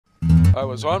I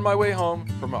was on my way home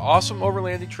from an awesome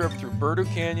overlanding trip through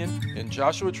Wildflowers Canyon in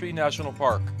Joshua Tree National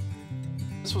Park.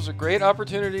 This was a great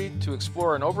opportunity to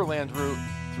explore an overland route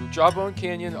through Jawbone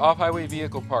Canyon Off-Highway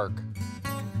Vehicle Park.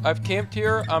 I've camped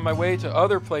here on my way to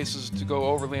other places to go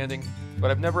overlanding, but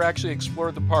I've never actually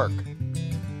explored the park.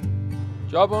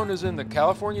 Jawbone is in the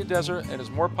California desert and is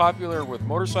more popular with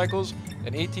motorcycles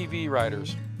and ATV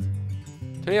riders.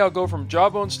 Today I'll go from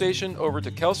Jawbone Station over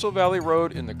to Kelso Valley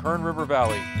Road in the Kern River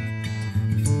Valley.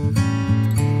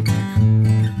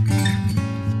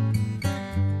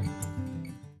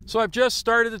 So I've just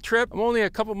started the trip. I'm only a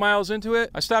couple miles into it.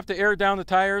 I stopped to air down the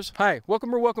tires. Hi,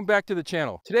 welcome back to the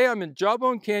channel. Today I'm in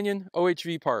Jawbone Canyon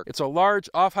OHV Park. It's a large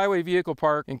off-highway vehicle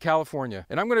park in California.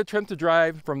 And I'm going to attempt to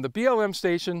drive from the BLM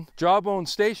station, Jawbone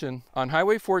Station, on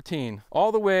Highway 14,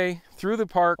 all the way through the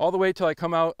park, all the way till I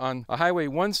come out on a Highway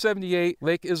 178,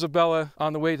 Lake Isabella,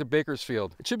 on the way to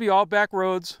Bakersfield. It should be all back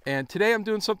roads, and today I'm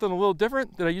doing something a little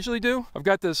different than I usually do. I've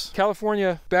got this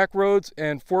California Back Roads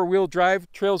and Four-Wheel Drive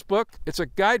Trails book. It's a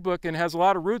guidebook and has a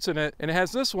lot of routes in it, and it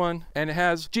has this one, and it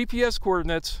has GPS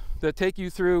coordinates that take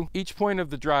you through each point of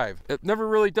the drive. I've never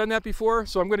really done that before,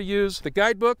 so I'm going to use the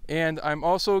guidebook, and I'm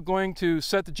also going to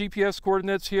set the GPS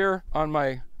coordinates here on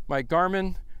my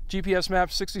Garmin GPS Map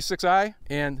 66i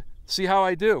and see how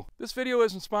I do. This video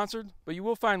isn't sponsored, but you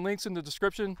will find links in the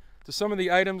description to some of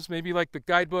the items, maybe like the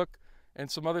guidebook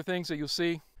and some other things that you'll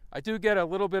see. I do get a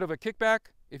little bit of a kickback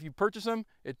if you purchase them.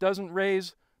 It doesn't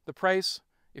raise the price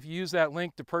if you use that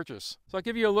link to purchase. So I'll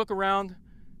give you a look around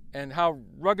and how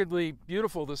ruggedly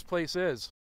beautiful this place is.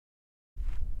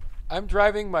 I'm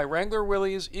driving my Wrangler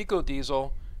Willys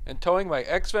EcoDiesel and towing my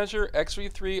Exventure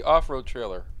XV-3 off-road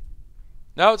trailer.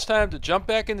 Now it's time to jump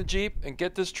back in the Jeep and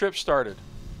get this trip started.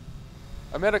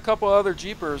 I met a couple other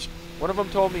Jeepers. One of them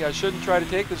told me I shouldn't try to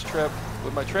take this trip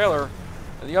with my trailer,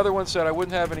 and the other one said I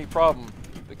wouldn't have any problem.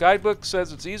 The guidebook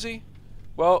says it's easy.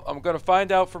 Well, I'm going to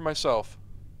find out for myself.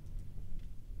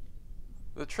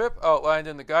 The trip outlined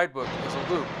in the guidebook is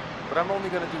a loop, but I'm only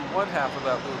going to do one half of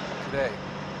that loop today.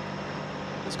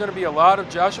 There's going to be a lot of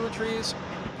Joshua trees,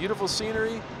 beautiful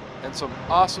scenery, and some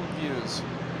awesome views.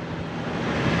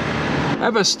 I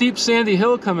have a steep sandy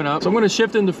hill coming up, so I'm going to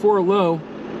shift into 4 low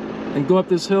and go up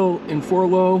this hill in 4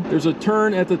 low. There's a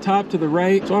turn at the top to the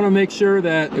right, so I want to make sure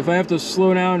that if I have to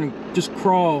slow down and just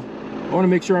crawl, I want to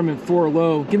make sure I'm in 4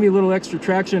 low. Give me a little extra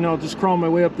traction and I'll just crawl my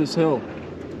way up this hill.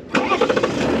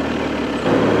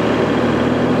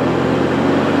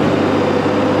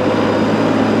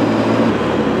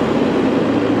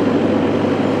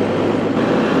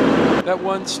 That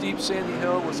one steep sandy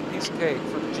hill was a piece of cake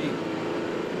for the Jeep.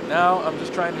 Now I'm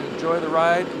just trying to enjoy the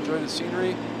ride, enjoy the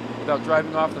scenery, without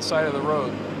driving off the side of the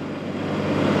road.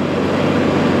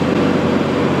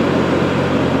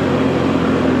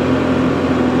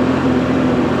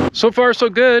 So far so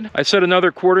good. I set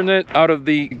another coordinate out of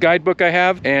the guidebook I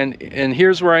have, and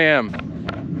here's where I am.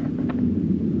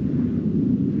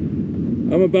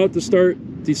 I'm about to start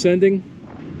descending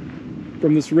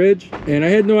from this ridge, and I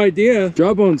had no idea.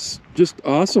 Jawbone's just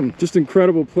awesome, just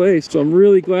incredible place. So I'm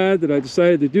really glad that I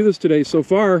decided to do this today. So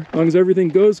far, as long as everything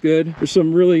goes good, there's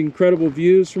some really incredible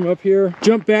views from up here.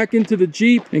 Jump back into the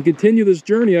Jeep and continue this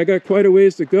journey. I got quite a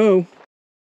ways to go.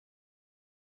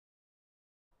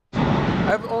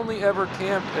 I've only ever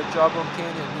camped at Jawbone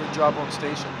Canyon near Jawbone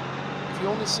Station. If you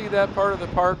only see that part of the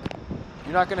park,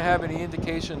 you're not going to have any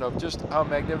indication of just how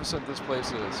magnificent this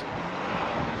place is.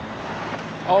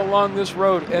 All along this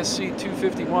road,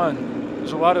 SC-251,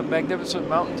 there's a lot of magnificent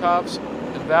mountaintops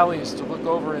and valleys to look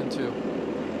over into.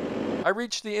 I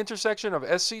reached the intersection of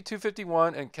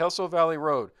SC-251 and Kelso Valley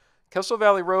Road. Kelso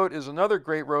Valley Road is another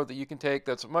great road that you can take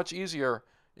that's much easier,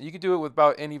 and you can do it with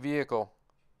about any vehicle.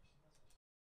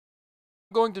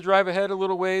 I'm going to drive ahead a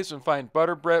little ways and find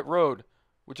Butterbrett Road,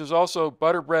 which is also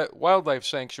Butterbrett Wildlife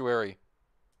Sanctuary.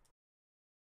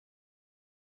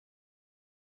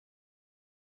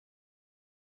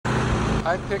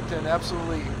 I picked an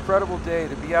absolutely incredible day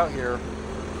to be out here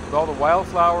with all the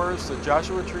wildflowers, the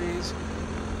Joshua trees,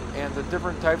 and the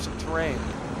different types of terrain.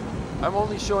 I'm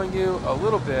only showing you a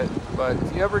little bit, but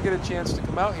if you ever get a chance to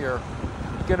come out here,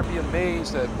 you're going to be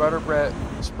amazed at Butterbrett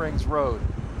Springs Road.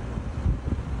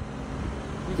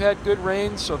 We've had good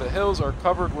rains, so the hills are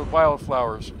covered with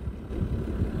wildflowers.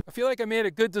 I feel like I made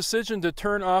a good decision to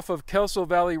turn off of Kelso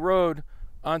Valley Road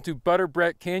onto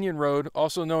Butterbrett Canyon Road,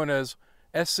 also known as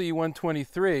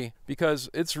SC-123, because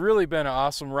it's really been an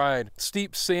awesome ride.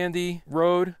 Steep sandy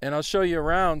road, and I'll show you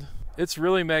around. It's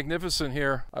really magnificent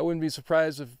here. I wouldn't be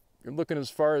surprised if you're looking as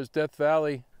far as Death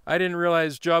Valley. I didn't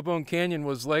realize Jawbone Canyon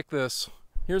was like this.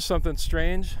 Here's something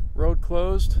strange. Road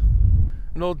closed.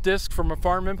 An old disc from a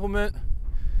farm implement.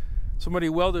 Somebody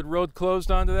welded road closed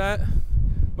onto that.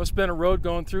 Must have been a road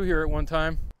going through here at one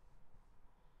time.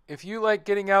 If you like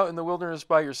getting out in the wilderness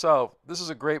by yourself, this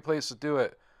is a great place to do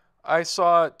it. I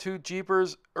saw 2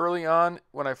 Jeepers early on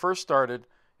when I first started,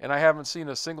 and I haven't seen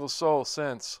a single soul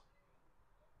since.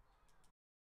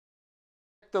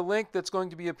 The link that's going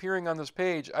to be appearing on this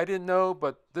page, I didn't know,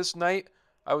 but this night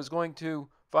I was going to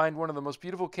find one of the most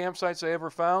beautiful campsites I ever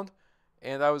found,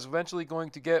 and I was eventually going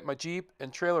to get my Jeep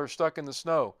and trailer stuck in the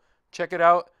snow. Check it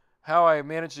out, how I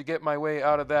managed to get my way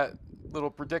out of that little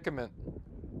predicament.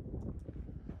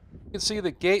 You can see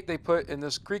the gate they put in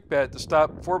this creek bed to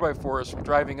stop 4x4s from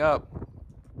driving up.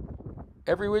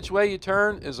 Every which way you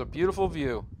turn is a beautiful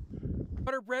view.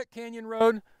 Brett Canyon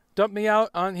Road dumped me out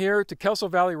on here to Kelso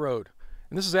Valley Road.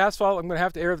 And this is asphalt. I'm going to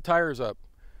have to air the tires up.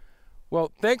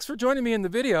 Well, thanks for joining me in the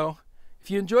video. If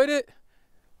you enjoyed it,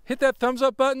 hit that thumbs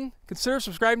up button, consider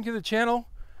subscribing to the channel,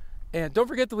 and don't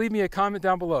forget to leave me a comment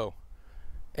down below.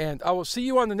 And I will see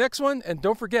you on the next one, and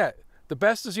don't forget, the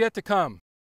best is yet to come.